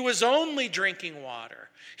 He was only drinking water.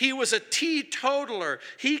 He was a teetotaler.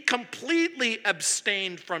 He completely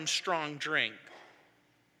abstained from strong drink.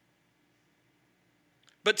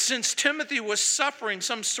 But since Timothy was suffering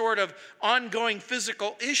some sort of ongoing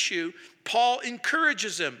physical issue, Paul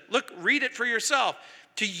encourages him. Look, read it for yourself.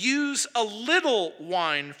 To use a little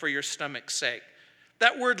wine for your stomach's sake.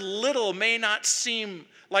 That word little may not seem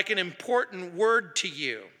like an important word to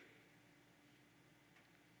you.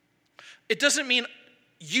 It doesn't mean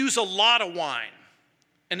use a lot of wine.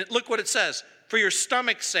 And look what it says. For your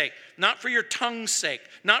stomach's sake, not for your tongue's sake,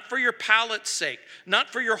 not for your palate's sake, not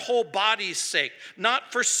for your whole body's sake,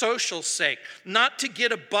 not for social sake, not to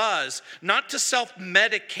get a buzz, not to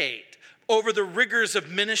self-medicate over the rigors of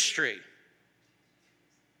ministry.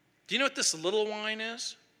 Do you know what this little wine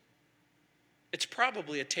is? It's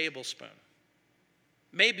probably a tablespoon,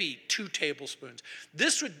 maybe 2 tablespoons.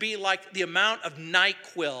 This would be like the amount of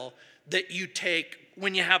NyQuil that you take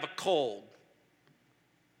when you have a cold.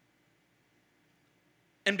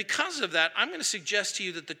 And because of that, I'm going to suggest to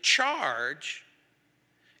you that the charge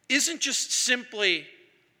isn't just simply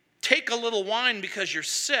take a little wine because you're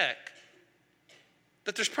sick,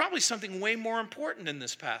 that there's probably something way more important in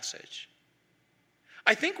this passage.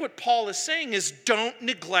 I think what Paul is saying is don't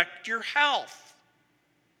neglect your health.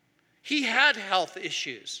 He had health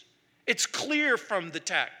issues. It's clear from the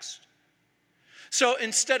text. So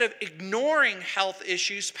instead of ignoring health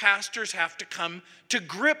issues, pastors have to come to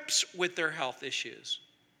grips with their health issues.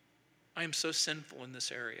 I am so sinful in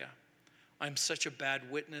this area. I'm such a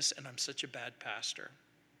bad witness and I'm such a bad pastor.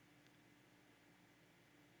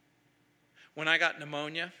 When I got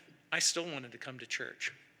pneumonia, I still wanted to come to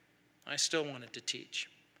church. I still wanted to teach.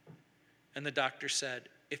 And the doctor said,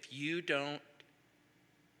 if you don't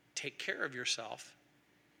take care of yourself,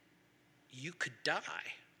 you could die.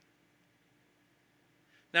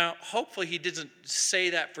 Now, hopefully he didn't say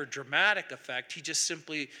that for dramatic effect. He just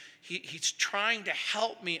simply, he's trying to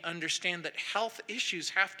help me understand that health issues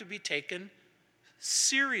have to be taken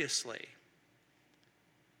seriously.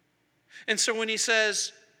 And so when he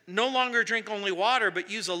says, no longer drink only water, but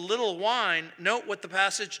use a little wine, note what the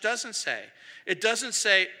passage doesn't say. It doesn't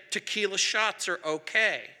say tequila shots are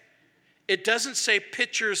okay. It doesn't say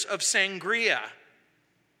pitchers of sangria.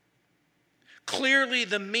 Clearly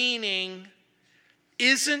the meaning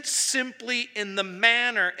isn't simply in the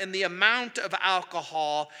manner and the amount of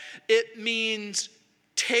alcohol. It means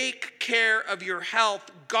take care of your health,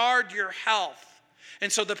 guard your health.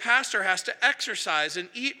 And so the pastor has to exercise and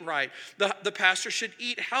eat right. The pastor should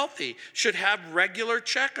eat healthy, should have regular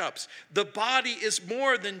checkups. The body is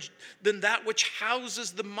more than that which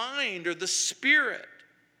houses the mind or the spirit.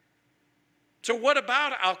 So what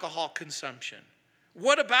about alcohol consumption?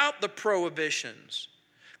 What about the prohibitions?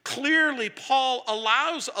 Clearly, Paul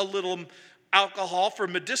allows a little alcohol for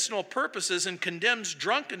medicinal purposes and condemns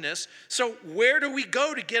drunkenness. So where do we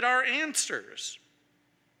go to get our answers?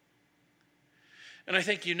 And I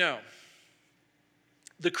think you know,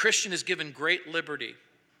 the Christian is given great liberty.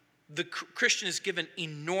 The Christian is given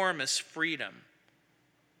enormous freedom.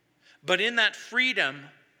 But in that freedom,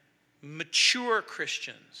 mature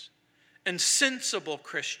Christians and sensible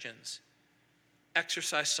Christians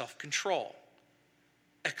exercise self-control,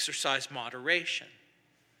 exercise moderation,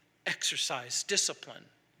 exercise discipline.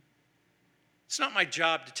 It's not my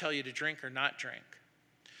job to tell you to drink or not drink.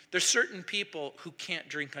 There's certain people who can't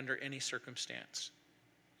drink under any circumstance.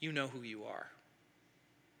 You know who you are.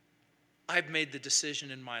 I've made the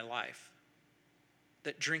decision in my life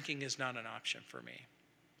that drinking is not an option for me.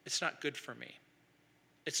 It's not good for me.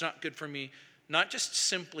 It's not good for me, not just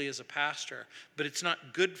simply as a pastor, but it's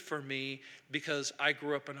not good for me because I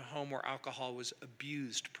grew up in a home where alcohol was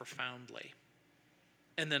abused profoundly.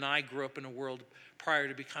 And then I grew up in a world prior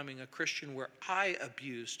to becoming a Christian where I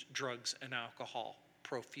abused drugs and alcohol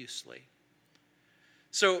profusely.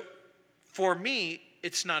 So for me,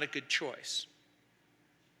 it's not a good choice.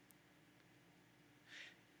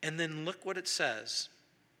 And then look what it says.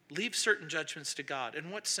 Leave certain judgments to God. In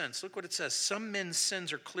what sense? Look what it says. Some men's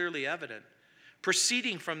sins are clearly evident,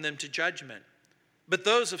 proceeding from them to judgment. But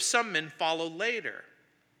those of some men follow later.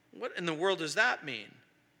 What in the world does that mean?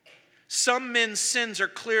 Some men's sins are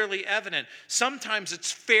clearly evident. Sometimes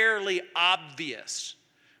it's fairly obvious.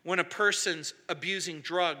 When a person's abusing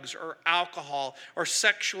drugs or alcohol or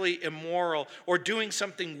sexually immoral or doing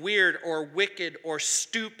something weird or wicked or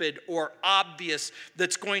stupid or obvious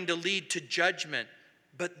that's going to lead to judgment.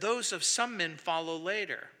 But those of some men follow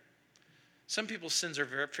later. Some people's sins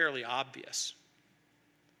are fairly obvious,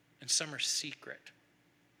 and some are secret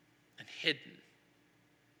and hidden,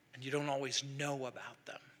 and you don't always know about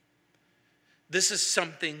them. This is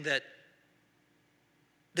something that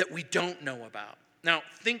we don't know about. Now,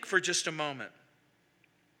 think for just a moment.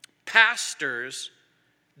 Pastors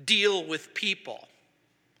deal with people.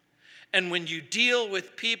 And when you deal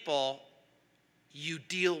with people, you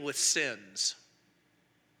deal with sins.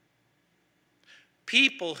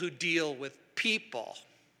 People who deal with people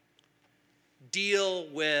deal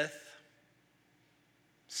with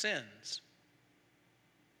sins.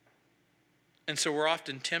 And so we're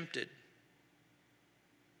often tempted.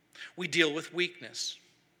 We deal with weakness.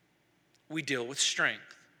 We deal with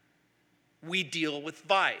strength. We deal with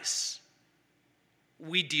vice.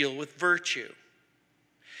 We deal with virtue.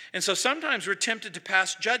 And so sometimes we're tempted to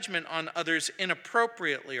pass judgment on others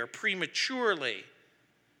inappropriately or prematurely.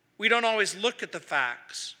 We don't always look at the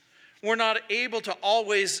facts. We're not able to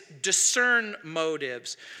always discern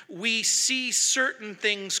motives. We see certain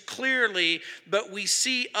things clearly, but we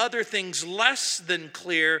see other things less than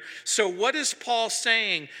clear. So what is Paul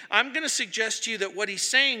saying? I'm going to suggest to you that what he's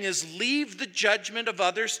saying is leave the judgment of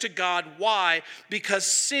others to God. Why? Because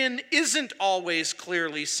sin isn't always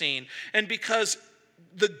clearly seen, and because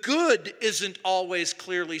the good isn't always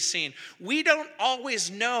clearly seen. We don't always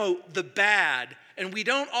know the bad, and we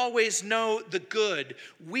don't always know the good.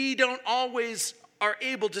 We don't always are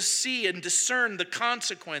able to see and discern the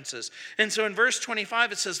consequences. And so in verse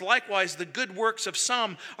 25 it says, likewise, the good works of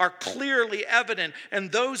some are clearly evident,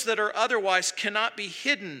 and those that are otherwise cannot be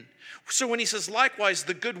hidden. So when he says, likewise,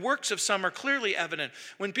 the good works of some are clearly evident,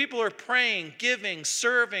 when people are praying, giving,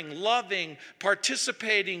 serving, loving,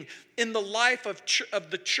 participating in the life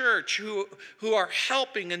of the church, who are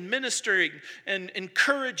helping and ministering and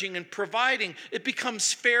encouraging and providing, it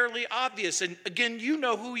becomes fairly obvious. And again, you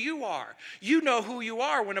know who you are. You know who you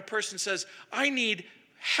are when a person says, I need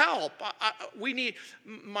help. We need,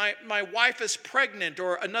 my wife is pregnant,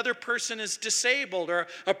 or another person is disabled, or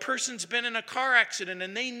a person's been in a car accident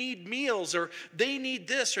and they need meals, or they need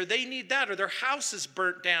this, or they need that, or their house is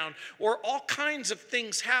burnt down, or all kinds of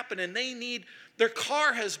things happen and their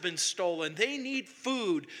car has been stolen. They need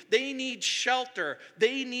food. They need shelter.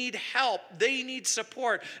 They need help. They need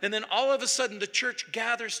support. And then all of a sudden the church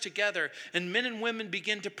gathers together and men and women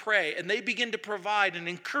begin to pray, and they begin to provide and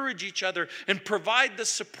encourage each other and provide the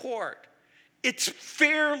support. It's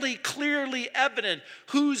fairly clearly evident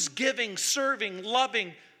who's giving, serving,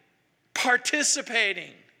 loving,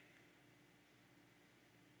 participating.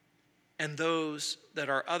 And those that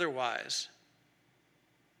are otherwise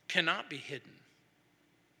cannot be hidden.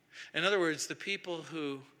 In other words, the people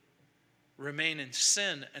who remain in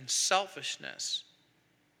sin and selfishness,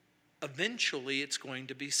 eventually it's going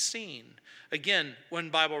to be seen. Again, one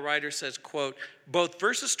Bible writer says, quote, both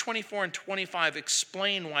verses 24 and 25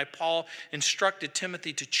 explain why Paul instructed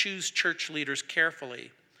Timothy to choose church leaders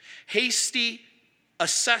carefully. Hasty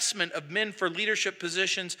assessment of men for leadership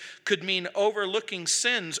positions could mean overlooking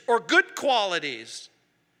sins or good qualities.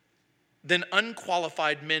 Then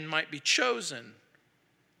unqualified men might be chosen,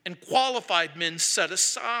 and qualified men set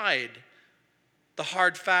aside. The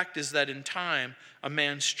hard fact is that in time, a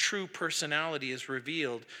man's true personality is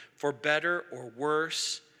revealed. For better or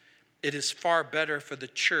worse, it is far better for the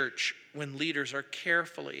church when leaders are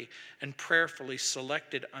carefully and prayerfully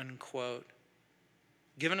selected, unquote.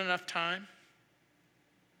 Given enough time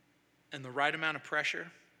and the right amount of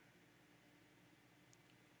pressure,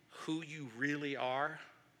 who you really are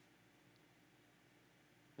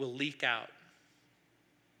will leak out.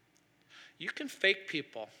 You can fake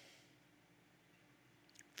people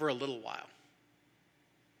for a little while,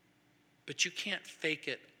 but you can't fake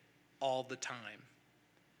it all the time,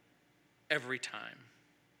 every time.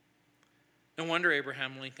 No wonder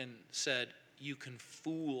Abraham Lincoln said, you can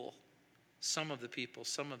fool some of the people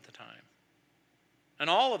some of the time, and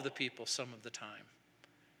all of the people some of the time,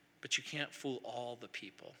 but you can't fool all the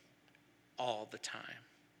people all the time.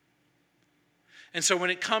 And so when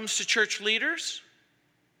it comes to church leaders,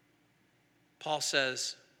 Paul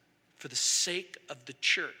says, for the sake of the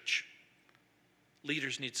church,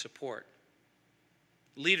 leaders need support.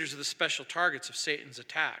 Leaders are the special targets of Satan's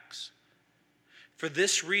attacks. For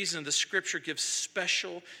this reason, the scripture gives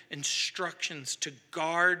special instructions to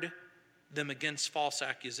guard them against false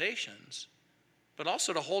accusations, but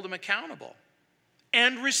also to hold them accountable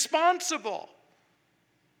and responsible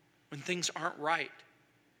when things aren't right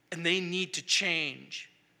and they need to change.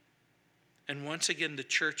 And once again, the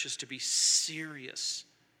church is to be serious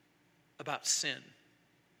about sin,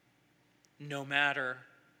 no matter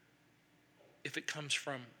if it comes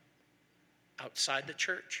from outside the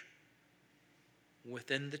church,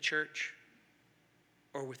 within the church,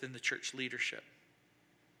 or within the church leadership.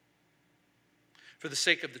 For the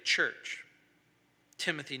sake of the church,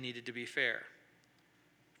 Timothy needed to be fair.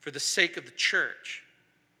 For the sake of the church,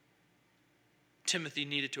 Timothy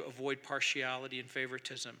needed to avoid partiality and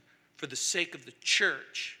favoritism. For the sake of the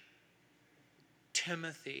church,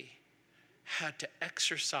 Timothy had to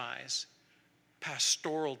exercise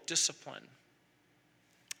pastoral discipline.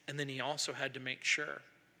 And then he also had to make sure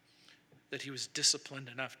that he was disciplined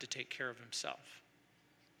enough to take care of himself.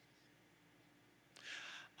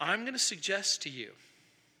 I'm going to suggest to you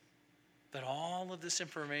that all of this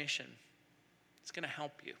information is going to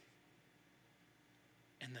help you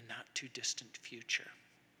in the not too distant future.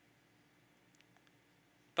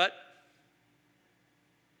 But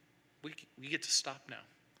we get to stop now.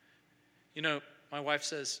 You know, my wife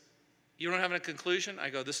says, "You don't have a conclusion?" I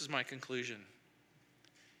go, "This is my conclusion."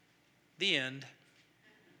 The end.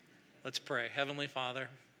 Let's pray. Heavenly Father,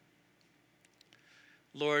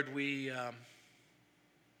 Lord, we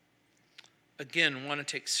again want to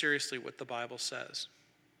take seriously what the Bible says.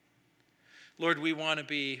 Lord, we want to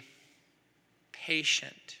be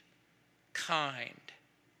patient, kind,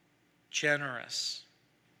 generous,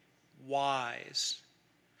 wise.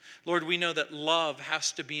 Lord, we know that love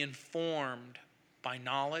has to be informed by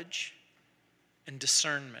knowledge and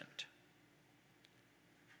discernment.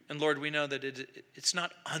 And Lord, we know that it's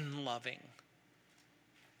not unloving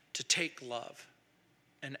to take love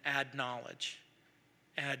and add knowledge,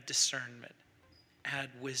 add discernment, add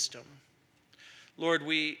wisdom. Lord,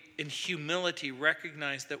 we in humility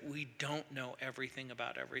recognize that we don't know everything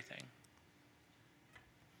about everything.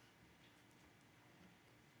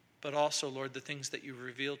 But also, Lord, the things that you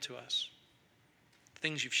revealed to us, the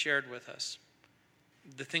things you've shared with us,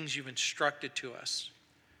 the things you've instructed to us,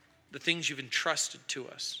 the things you've entrusted to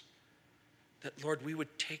us, that, Lord, we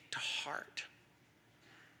would take to heart.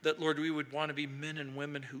 That, Lord, we would want to be men and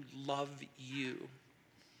women who love you.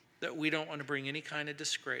 That we don't want to bring any kind of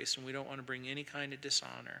disgrace and we don't want to bring any kind of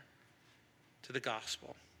dishonor to the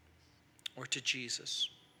gospel or to Jesus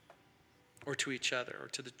or to each other or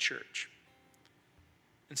to the church.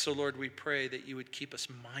 And so, Lord, we pray that you would keep us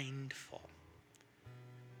mindful.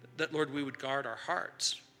 That, Lord, we would guard our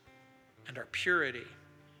hearts and our purity.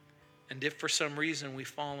 And if for some reason we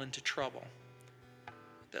fall into trouble,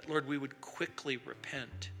 that, Lord, we would quickly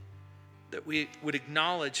repent. That we would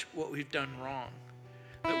acknowledge what we've done wrong.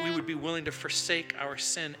 That we would be willing to forsake our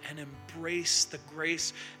sin and embrace the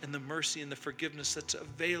grace and the mercy and the forgiveness that's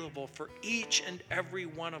available for each and every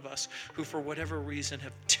one of us who, for whatever reason,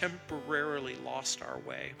 have temporarily lost our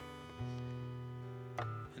way.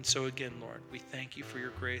 And so again, Lord, we thank you for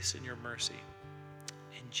your grace and your mercy.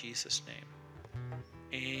 In Jesus' name,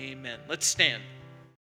 amen. Let's stand.